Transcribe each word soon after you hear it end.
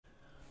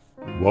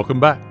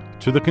Welcome back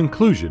to the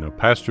conclusion of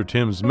Pastor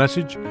Tim's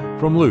message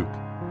from Luke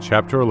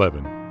chapter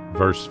 11,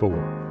 verse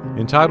 4,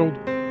 entitled,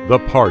 The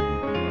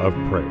Pardon of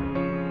Prayer.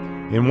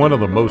 In one of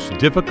the most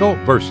difficult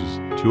verses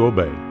to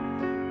obey,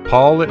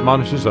 Paul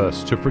admonishes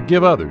us to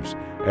forgive others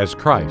as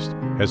Christ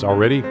has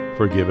already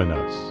forgiven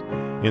us.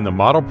 In the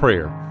model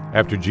prayer,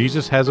 after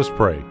Jesus has us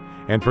pray,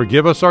 and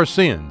forgive us our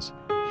sins,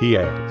 he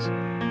adds,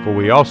 for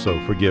we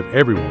also forgive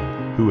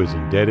everyone who is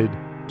indebted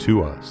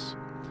to us.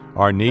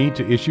 Our need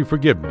to issue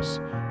forgiveness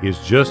is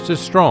just as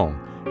strong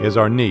as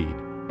our need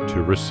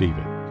to receive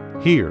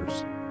it.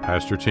 Here's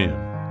Pastor Tim.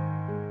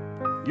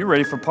 You're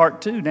ready for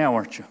part 2 now,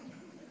 aren't you?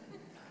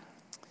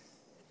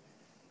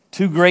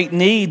 2 great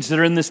needs that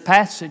are in this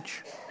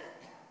passage.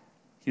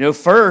 You know,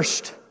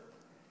 first,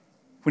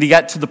 when he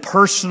got to the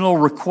personal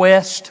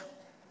request,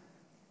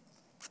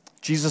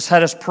 Jesus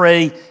had us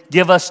pray,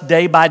 give us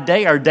day by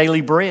day our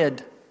daily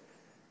bread,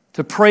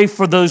 to pray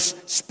for those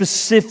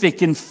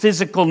specific and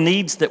physical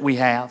needs that we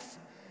have.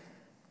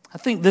 I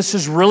think this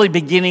is really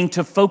beginning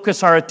to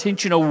focus our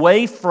attention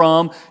away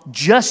from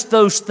just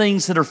those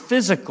things that are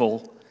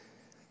physical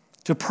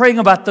to praying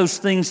about those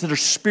things that are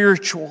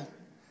spiritual.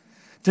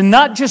 To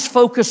not just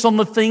focus on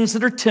the things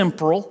that are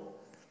temporal,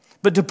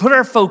 but to put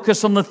our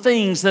focus on the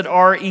things that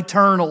are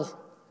eternal.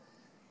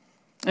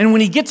 And when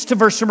he gets to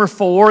verse number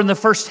 4, in the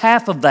first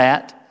half of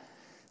that,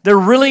 there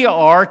really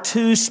are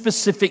 2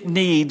 specific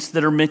needs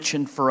that are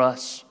mentioned for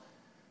us.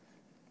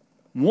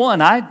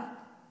 One,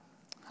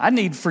 I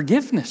need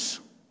forgiveness.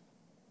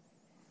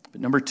 But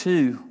number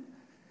 2,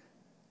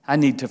 I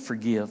need to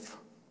forgive.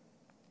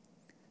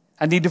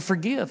 I need to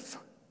forgive.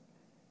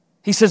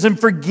 He says, and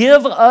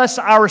forgive us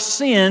our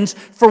sins,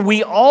 for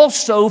we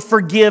also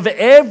forgive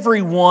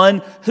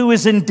everyone who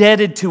is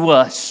indebted to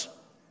us.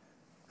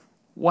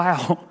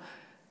 Wow.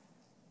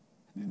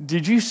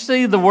 Did you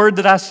see the word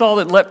that I saw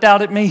that leapt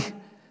out at me?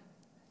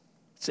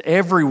 It's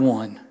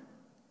everyone.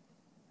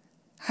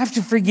 I have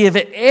to forgive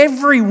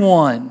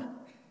everyone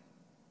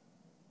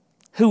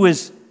who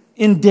is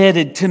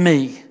indebted to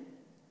me.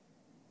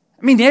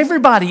 I mean,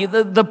 everybody,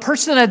 the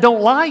person that I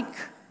don't like,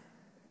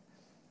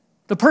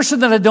 the person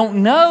that I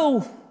don't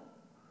know,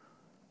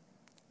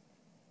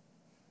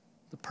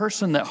 the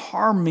person that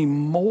harmed me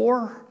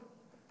more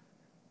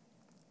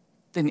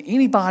than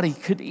anybody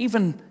could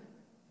even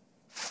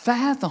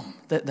fathom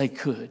that they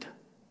could.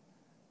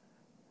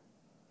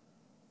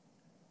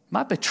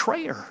 My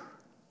betrayer.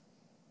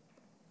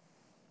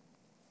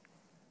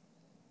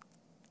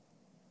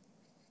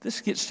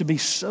 This gets to be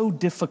so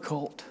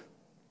difficult.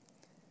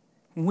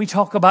 When we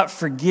talk about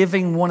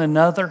forgiving one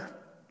another,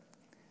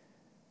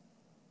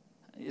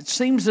 it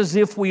seems as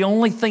if we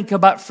only think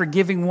about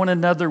forgiving one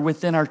another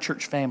within our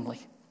church family.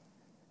 I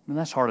mean,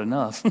 that's hard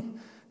enough.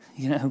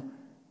 You know,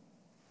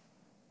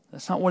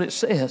 that's not what it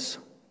says.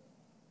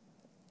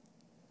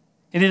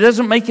 And it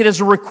doesn't make it as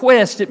a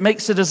request, it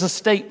makes it as a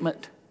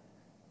statement.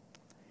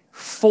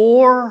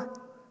 For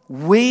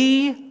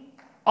we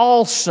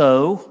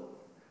also,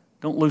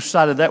 don't lose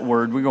sight of that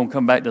word, we're going to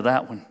come back to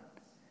that one.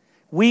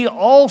 We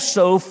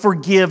also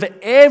forgive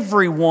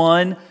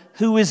everyone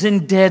who is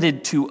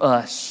indebted to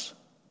us.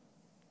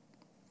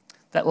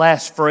 That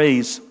last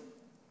phrase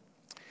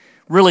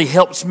really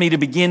helps me to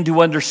begin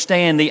to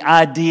understand the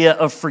idea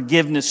of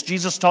forgiveness.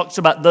 Jesus talks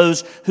about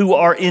those who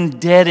are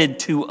indebted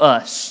to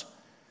us.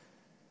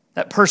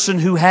 That person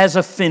who has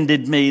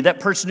offended me,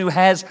 that person who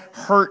has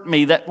hurt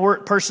me, that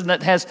person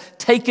that has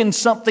taken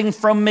something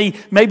from me,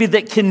 maybe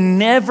that can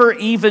never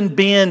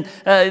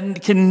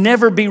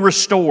be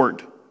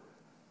restored.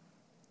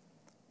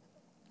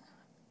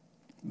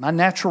 My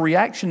natural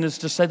reaction is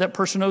to say that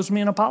person owes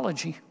me an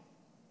apology.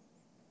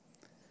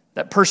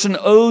 That person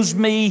owes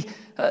me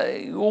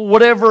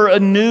whatever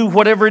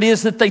it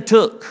is that they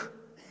took.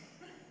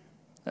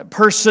 That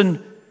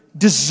person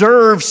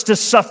deserves to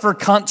suffer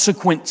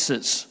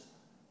consequences.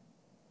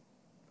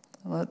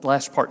 Well, that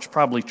last part's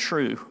probably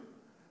true.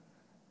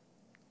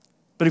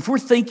 But if we're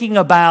thinking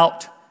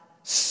about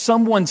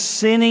someone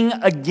sinning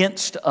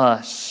against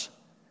us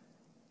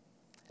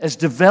as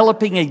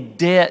developing a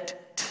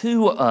debt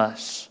to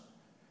us,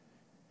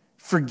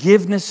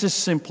 forgiveness is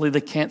simply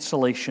the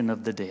cancellation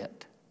of the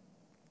debt.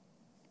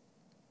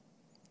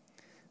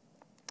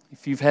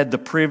 If you've had the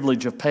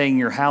privilege of paying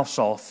your house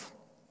off,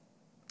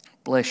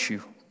 bless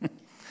you.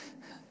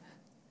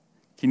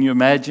 Can you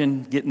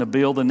imagine getting a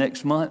bill the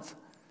next month?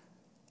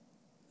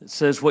 It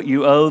says what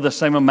you owe, the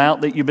same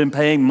amount that you've been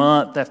paying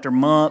month after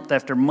month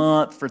after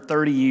month for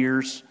 30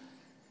 years.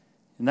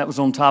 And that was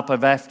on top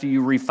of after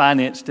you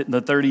refinanced it in the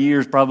 30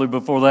 years probably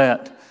before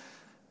that.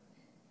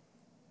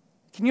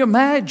 Can you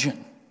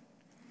imagine?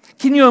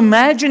 Can you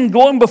imagine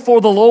going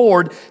before the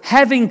Lord,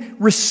 having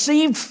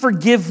received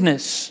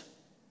forgiveness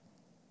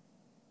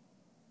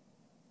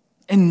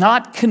and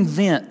not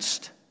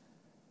convinced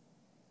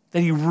that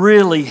He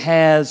really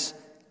has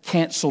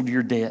canceled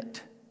your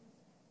debt?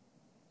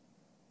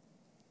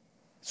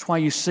 That's why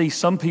you see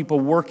some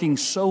people working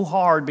so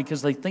hard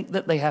because they think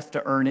that they have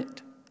to earn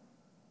it.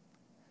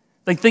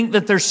 They think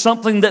that there's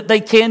something that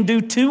they can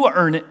do to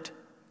earn it.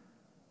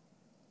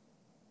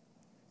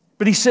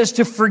 But he says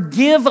to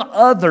forgive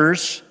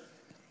others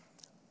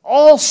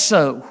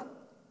also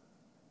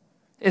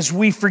as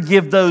we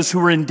forgive those who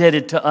are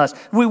indebted to us.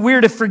 We're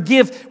to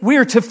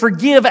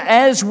forgive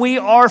as we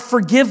are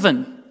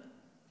forgiven.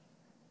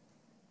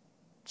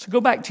 So go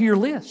back to your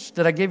list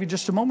that I gave you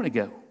just a moment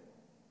ago.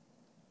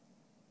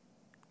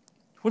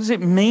 What does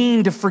it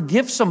mean to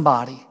forgive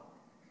somebody?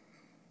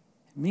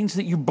 It means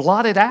that you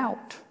blot it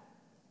out.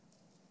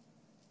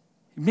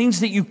 It means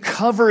that you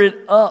cover it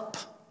up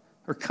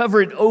or cover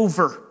it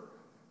over.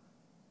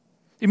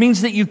 It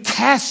means that you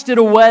cast it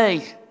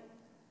away.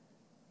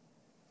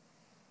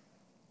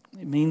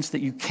 It means that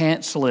you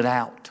cancel it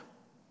out.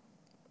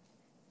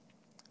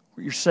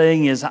 What you're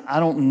saying is, I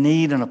don't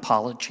need an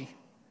apology.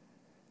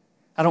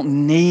 I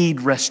don't need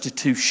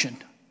restitution.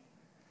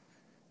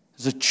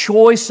 As a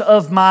choice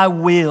of my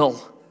will,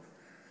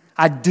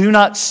 I do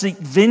not seek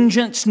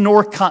vengeance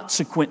nor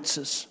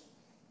consequences.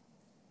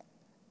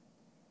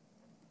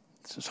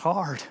 This is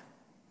hard.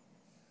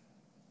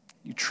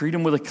 You treat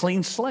them with a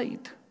clean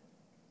slate.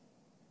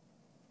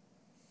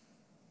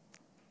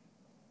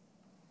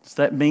 Does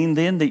that mean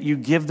then that you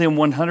give them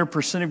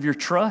 100% of your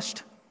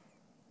trust?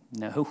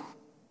 No.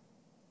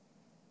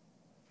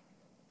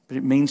 But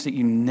it means that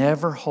you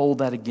never hold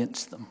that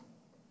against them.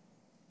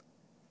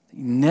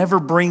 You never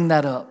bring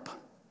that up.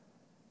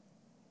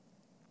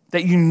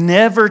 That you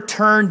never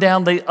turn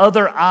down the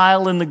other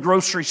aisle in the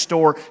grocery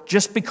store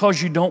just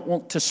because you don't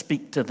want to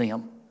speak to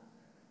them.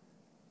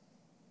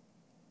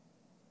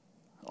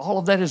 All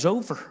of that is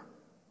over.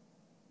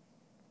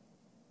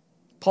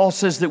 Paul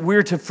says that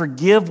we're to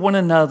forgive one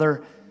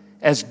another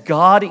as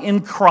God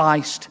in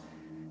Christ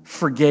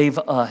forgave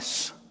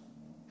us.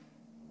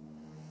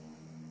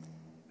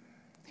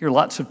 Hear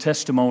lots of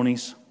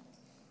testimonies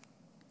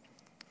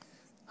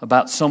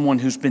about someone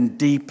who's been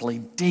deeply,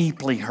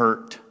 deeply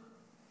hurt.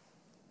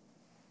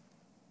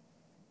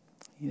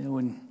 You know,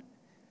 and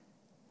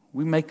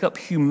we make up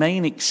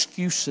humane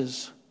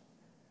excuses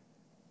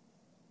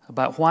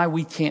about why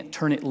we can't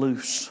turn it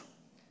loose.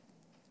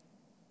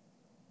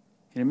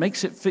 And it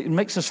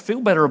makes us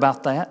feel better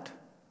about that.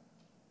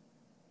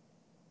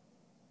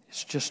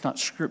 It's just not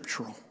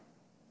scriptural.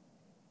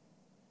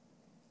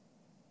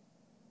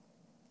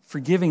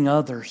 Forgiving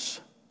others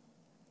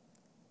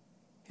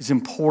is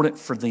important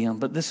for them,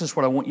 but this is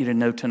what I want you to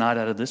know tonight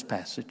out of this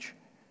passage.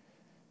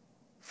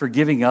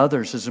 Forgiving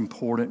others is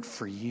important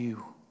for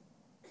you.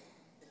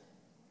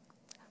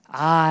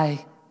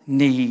 I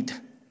need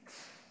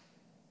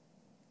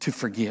to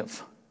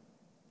forgive.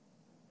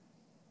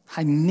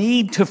 I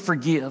need to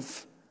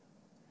forgive.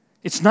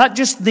 It's not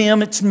just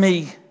them, it's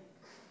me.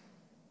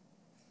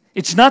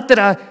 It's not that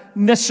I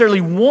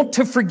necessarily want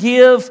to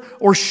forgive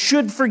or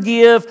should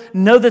forgive,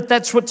 know that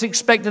that's what's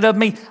expected of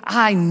me.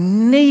 I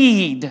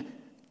need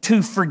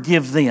to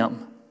forgive them.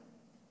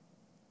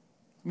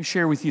 Let me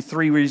share with you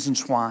 3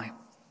 reasons why.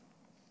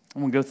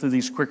 I'm going to go through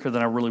these quicker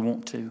than I really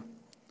want to.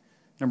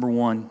 Number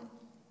 1,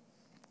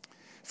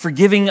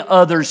 forgiving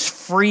others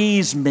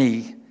frees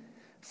me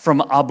from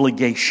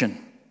obligation.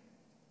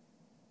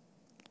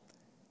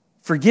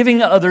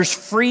 Forgiving others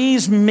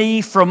frees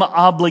me from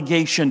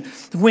obligation.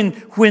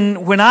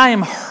 When I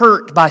am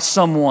hurt by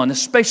someone,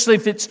 especially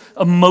if it's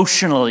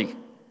emotionally,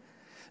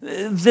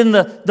 then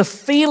the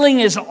feeling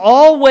is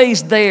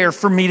always there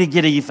for me to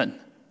get even.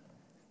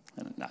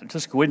 I'll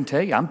just go ahead and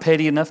tell you, I'm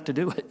petty enough to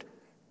do it.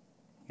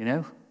 You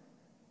know?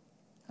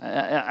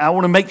 I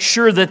want to make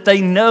sure that they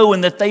know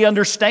and that they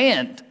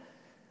understand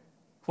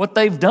what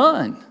they've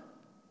done.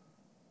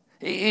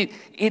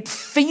 It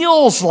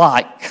feels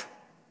like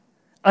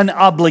an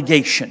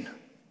obligation.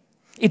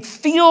 It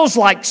feels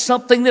like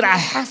something that I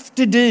have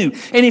to do.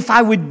 And if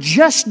I would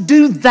just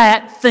do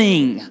that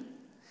thing,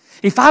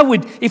 if I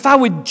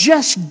would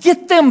just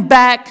get them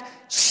back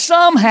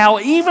somehow,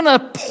 even a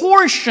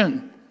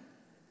portion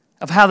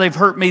of how they've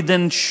hurt me,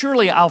 then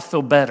surely I'll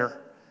feel better.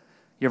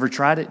 You ever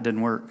tried it? It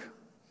didn't work.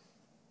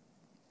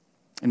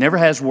 It never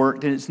has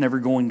worked, and it's never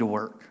going to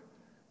work.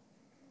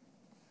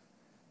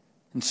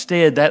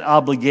 Instead, that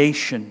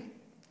obligation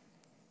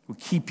will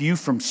keep you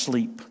from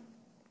sleep.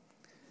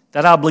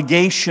 That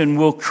obligation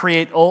will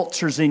create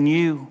ulcers in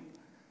you.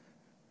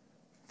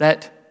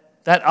 That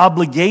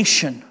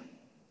obligation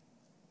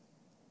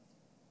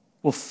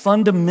will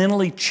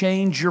fundamentally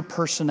change your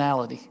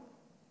personality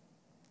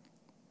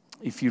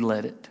if you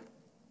let it.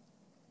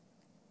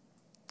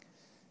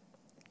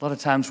 A lot of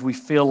times we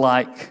feel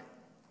like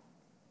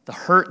the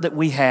hurt that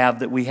we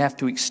have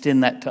to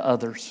extend that to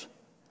others.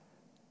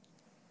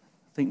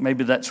 I think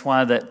maybe that's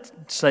why that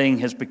saying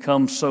has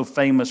become so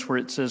famous where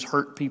it says,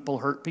 hurt people,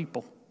 hurt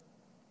people.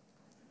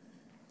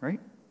 Right?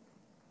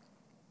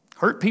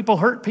 Hurt people,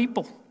 hurt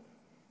people.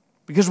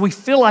 Because we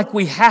feel like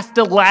we have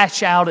to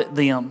lash out at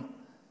them.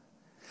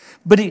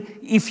 But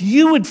if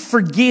you would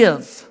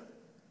forgive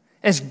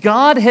as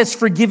God has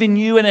forgiven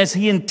you and as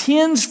He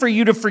intends for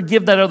you to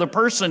forgive that other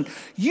person,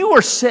 you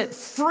are set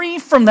free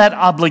from that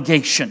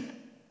obligation.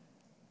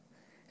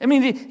 I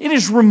mean, it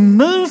is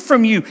removed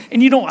from you,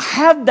 and you don't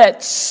have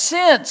that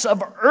sense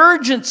of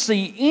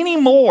urgency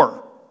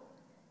anymore.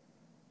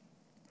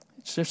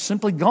 They're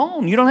simply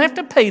gone. You don't have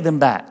to pay them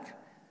back.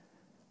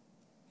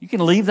 You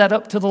can leave that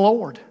up to the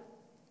Lord.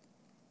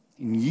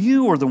 And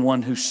you are the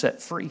one who's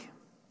set free.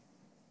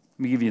 Let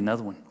me give you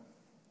another one.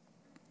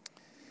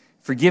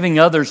 Forgiving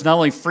others not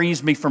only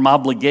frees me from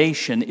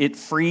obligation, it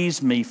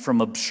frees me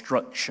from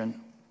obstruction.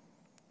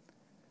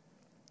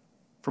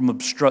 From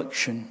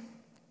obstruction.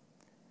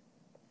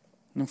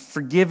 And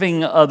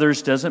forgiving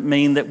others doesn't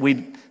mean that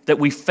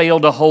we fail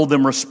to hold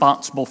them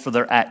responsible for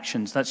their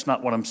actions. That's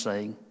not what I'm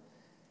saying.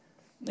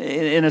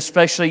 And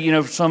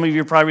especially, some of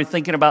you are probably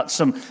thinking about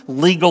some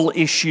legal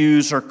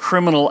issues or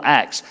criminal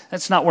acts.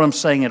 That's not what I'm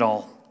saying at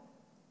all.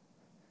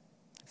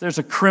 If there's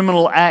a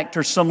criminal act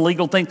or some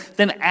legal thing,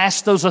 then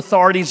ask those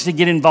authorities to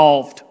get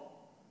involved.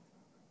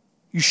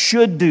 You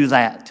should do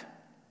that.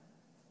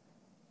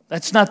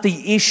 That's not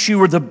the issue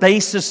or the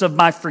basis of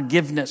my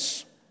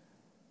forgiveness.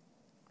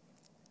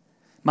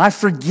 My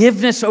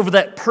forgiveness over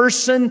that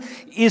person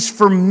is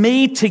for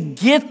me to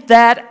get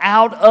that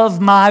out of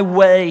my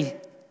way.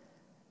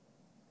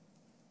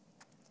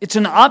 It's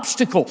an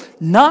obstacle,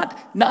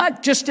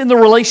 not just in the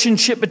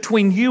relationship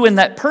between you and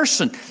that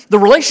person. The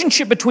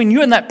relationship between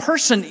you and that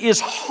person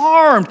is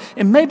harmed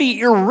and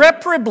maybe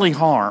irreparably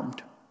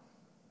harmed.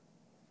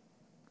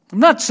 I'm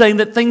not saying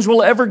that things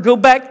will ever go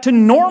back to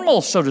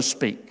normal, so to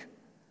speak.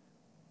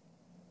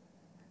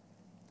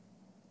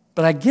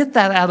 But I get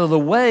that out of the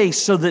way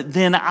so that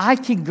then I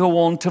can go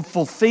on to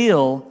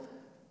fulfill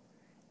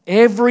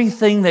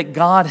everything that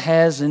God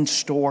has in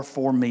store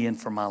for me and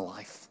for my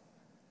life.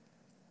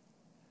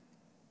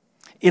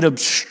 It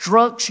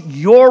obstructs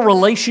your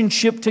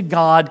relationship to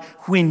God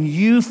when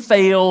you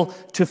fail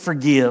to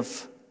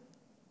forgive.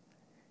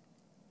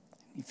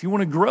 If you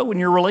want to grow in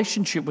your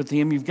relationship with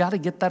Him, you've got to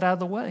get that out of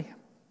the way.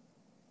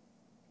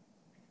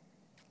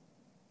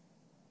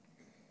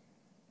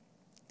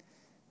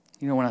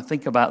 When I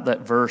think about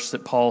that verse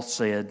that Paul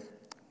said,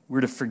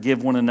 we're to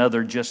forgive one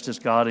another just as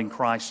God in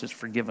Christ has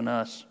forgiven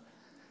us.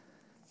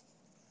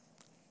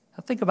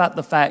 I think about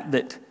the fact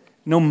that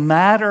no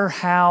matter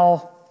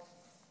how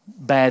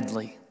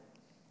badly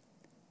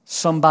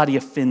somebody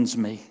offends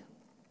me,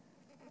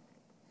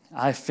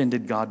 I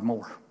offended God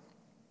more.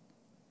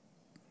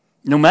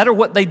 No matter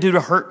what they do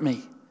to hurt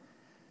me,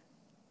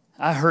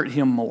 I hurt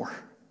Him more.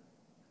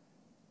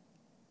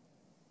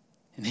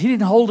 And He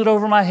didn't hold it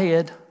over my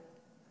head.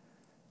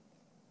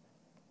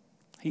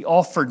 He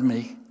offered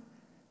me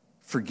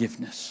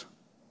forgiveness.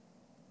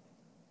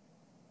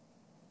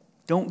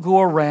 Don't go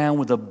around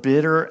with a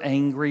bitter,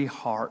 angry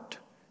heart,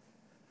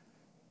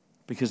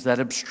 because that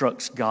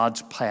obstructs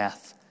God's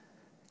path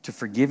to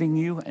forgiving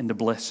you and to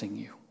blessing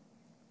you.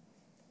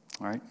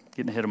 All right,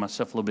 getting ahead of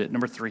myself a little bit.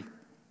 Number 3.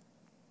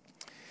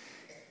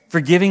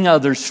 Forgiving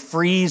others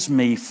frees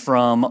me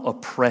from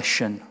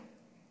oppression.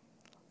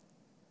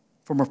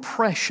 From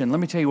oppression, let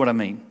me tell you what I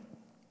mean.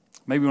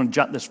 Maybe you want to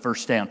jot this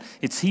verse down.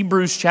 It's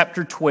Hebrews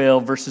chapter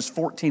 12, verses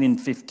 14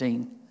 and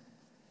 15.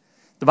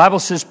 The Bible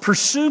says,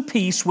 "Pursue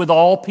peace with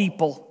all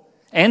people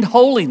and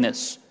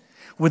holiness,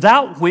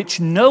 without which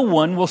no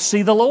one will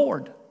see the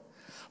Lord.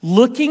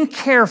 Looking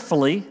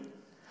carefully,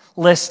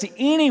 lest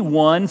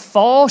anyone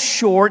fall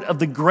short of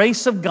the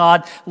grace of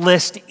God,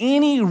 lest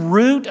any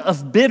root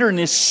of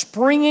bitterness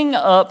springing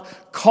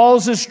up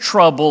causes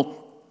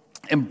trouble,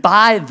 and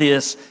by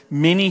this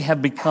many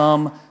have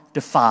become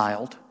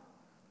defiled."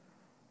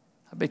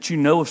 I bet you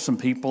know of some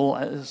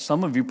people,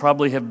 some of you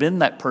probably have been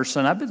that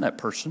person. I've been that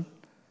person.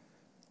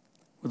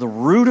 With a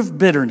root of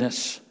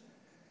bitterness,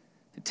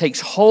 it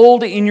takes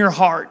hold in your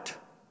heart.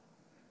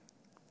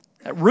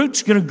 That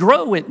root's going to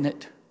grow, isn't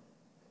it?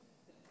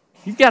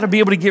 You've got to be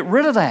able to get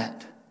rid of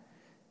that.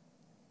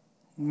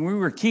 When we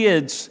were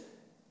kids,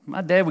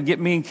 my dad would get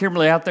me and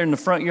Kimberly out there in the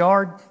front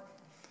yard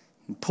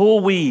and pull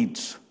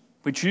weeds,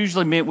 which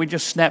usually meant we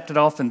just snapped it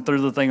off and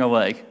threw the thing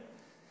away.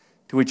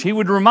 To which he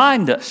would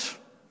remind us,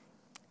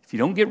 if you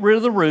don't get rid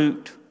of the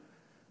root,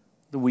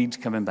 the weed's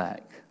coming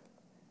back.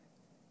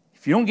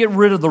 If you don't get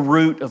rid of the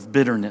root of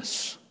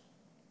bitterness,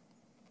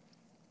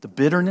 the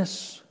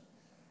bitterness,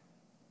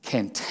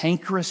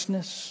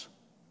 cantankerousness,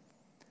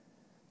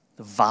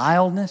 the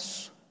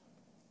vileness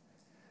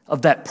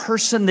of that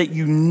person that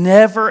you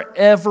never,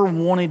 ever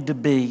wanted to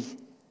be,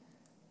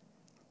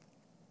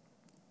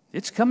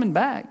 it's coming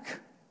back.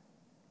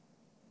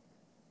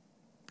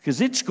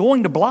 Because it's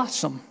going to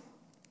blossom.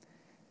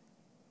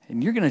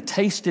 And you're going to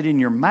taste it in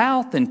your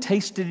mouth and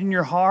taste it in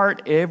your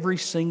heart every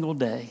single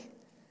day.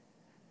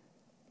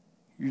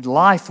 Your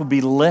life will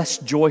be less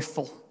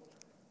joyful,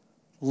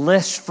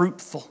 less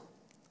fruitful,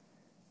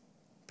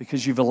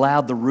 because you've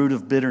allowed the root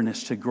of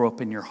bitterness to grow up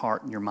in your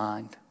heart and your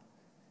mind.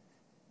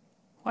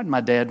 Why did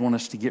my dad want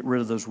us to get rid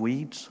of those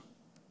weeds?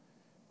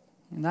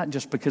 Not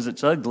just because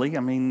it's ugly. I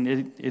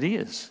mean, it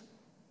is.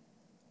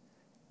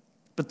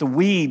 But the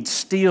weed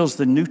steals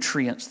the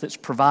nutrients that's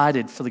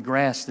provided for the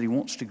grass that He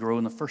wants to grow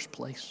in the first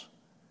place.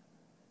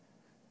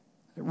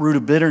 The root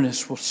of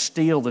bitterness will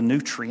steal the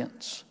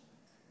nutrients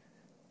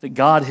that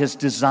God has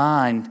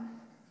designed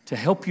to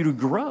help you to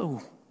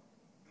grow.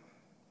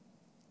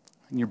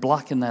 And you're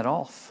blocking that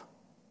off.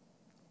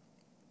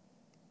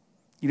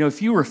 You know,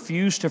 if you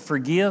refuse to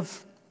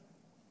forgive,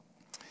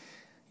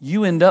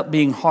 you end up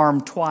being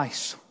harmed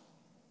twice.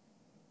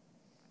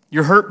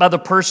 You're hurt by the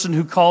person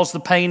who caused the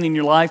pain in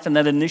your life in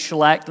that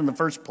initial act in the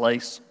first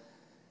place.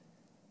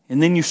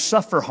 And then you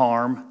suffer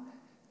harm,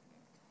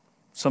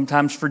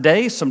 sometimes for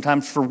days,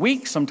 sometimes for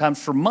weeks,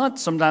 sometimes for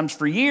months, sometimes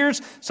for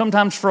years,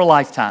 sometimes for a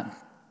lifetime,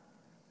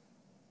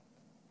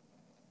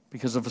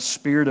 because of a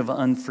spirit of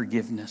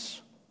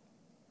unforgiveness.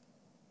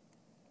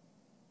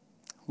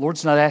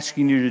 Lord's not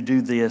asking you to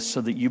do this so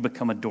that you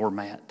become a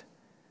doormat.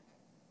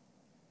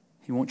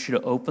 He wants you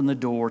to open the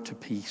door to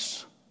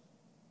peace.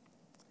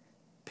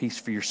 Peace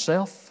for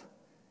yourself,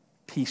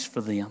 peace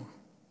for them.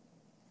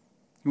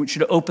 He wants you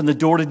to open the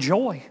door to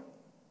joy.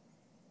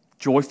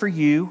 Joy for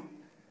you,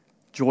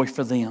 joy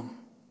for them.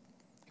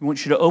 He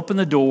wants you to open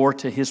the door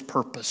to His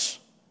purpose.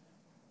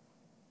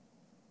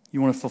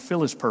 You want to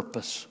fulfill His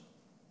purpose.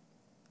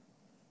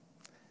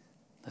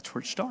 That's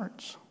where it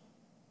starts.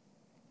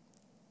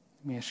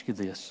 Let me ask you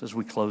this as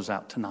we close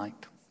out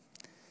tonight.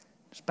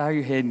 Just bow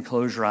your head and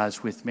close your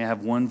eyes with me. I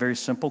have one very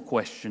simple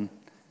question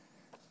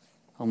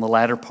on the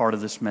latter part of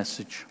this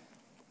message.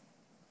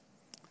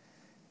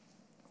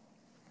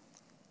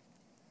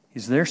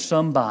 Is there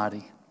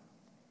somebody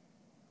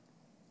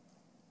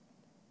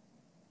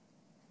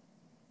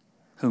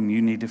whom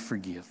you need to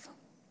forgive?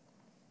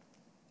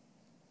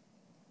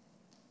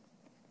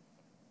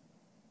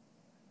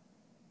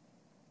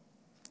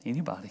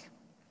 Anybody?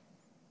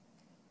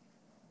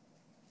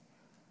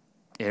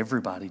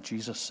 Everybody,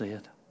 Jesus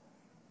said.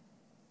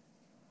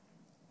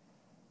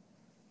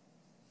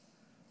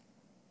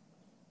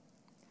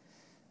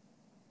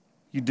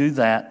 You do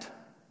that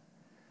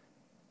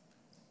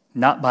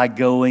not by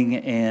going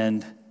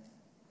and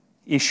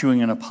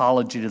issuing an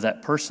apology to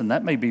that person.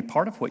 That may be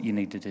part of what you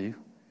need to do.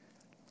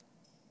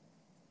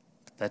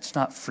 But that's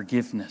not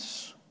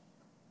forgiveness.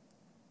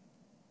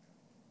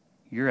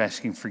 You're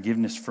asking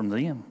forgiveness from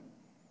them.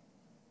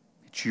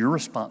 It's your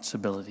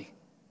responsibility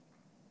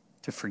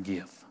to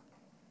forgive.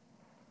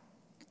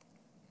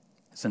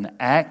 It's an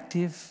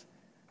active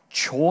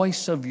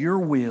choice of your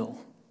will.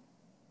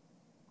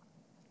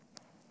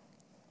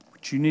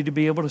 What you need to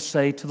be able to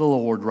say to the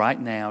Lord right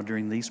now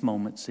during these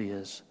moments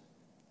is,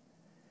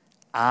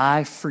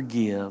 I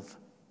forgive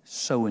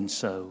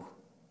so-and-so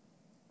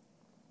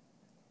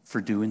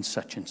for doing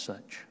such and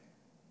such.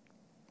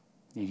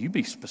 Now, you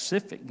be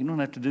specific. You don't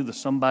have to do the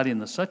somebody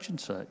and the such and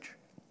such.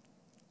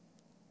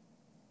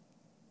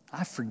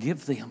 I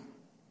forgive them.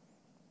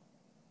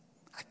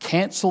 I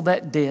cancel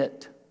that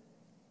debt.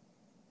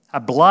 I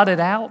blot it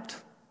out.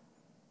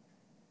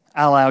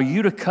 I allow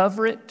you to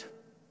cover it.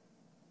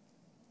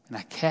 And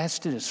I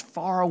cast it as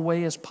far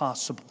away as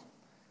possible.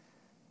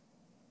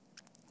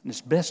 And as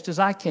best as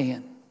I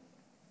can,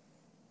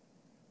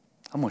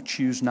 I'm going to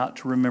choose not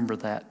to remember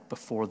that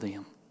before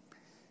them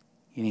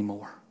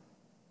anymore.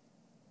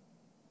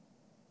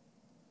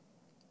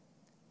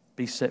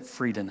 Be set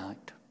free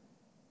tonight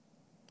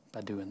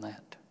by doing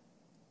that.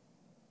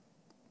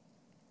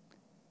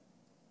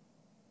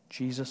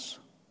 Jesus,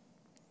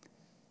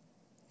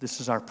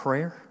 this is our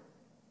prayer.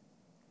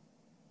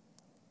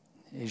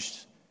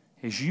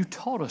 As you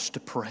taught us to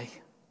pray,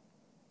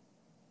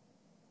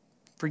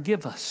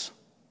 forgive us,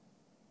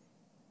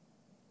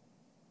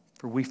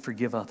 for we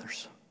forgive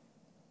others.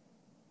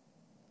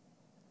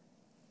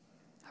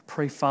 I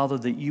pray, Father,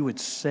 that you would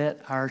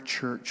set our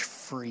church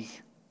free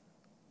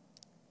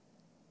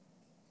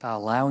by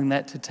allowing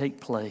that to take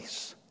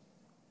place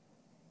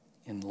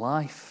in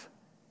life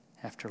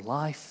after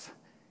life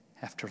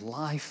after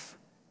life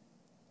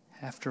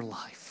after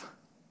life.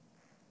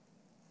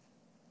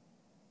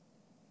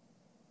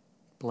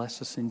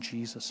 Bless us in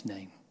Jesus'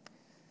 name.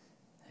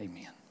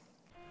 Amen.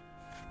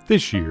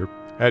 This year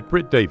at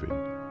Britt David,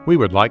 we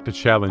would like to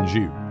challenge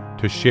you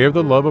to share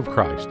the love of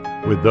Christ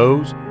with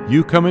those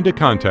you come into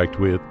contact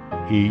with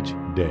each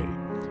day.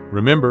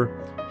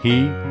 Remember,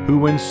 he who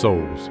wins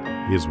souls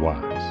is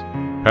wise.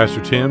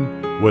 Pastor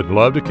Tim would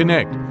love to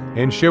connect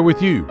and share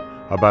with you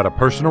about a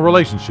personal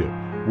relationship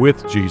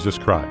with Jesus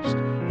Christ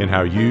and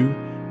how you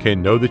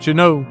can know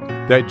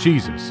that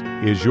Jesus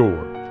is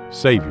your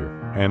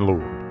Savior and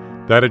Lord.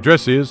 That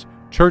address is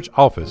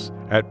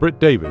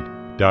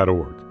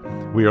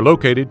churchoffice@brittdavid.org. We are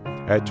located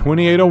at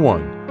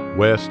 2801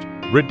 West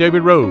Britt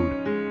David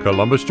Road,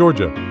 Columbus,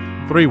 Georgia,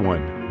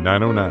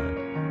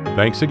 31909.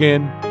 Thanks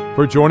again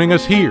for joining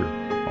us here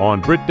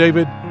on Britt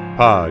David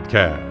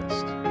Podcast.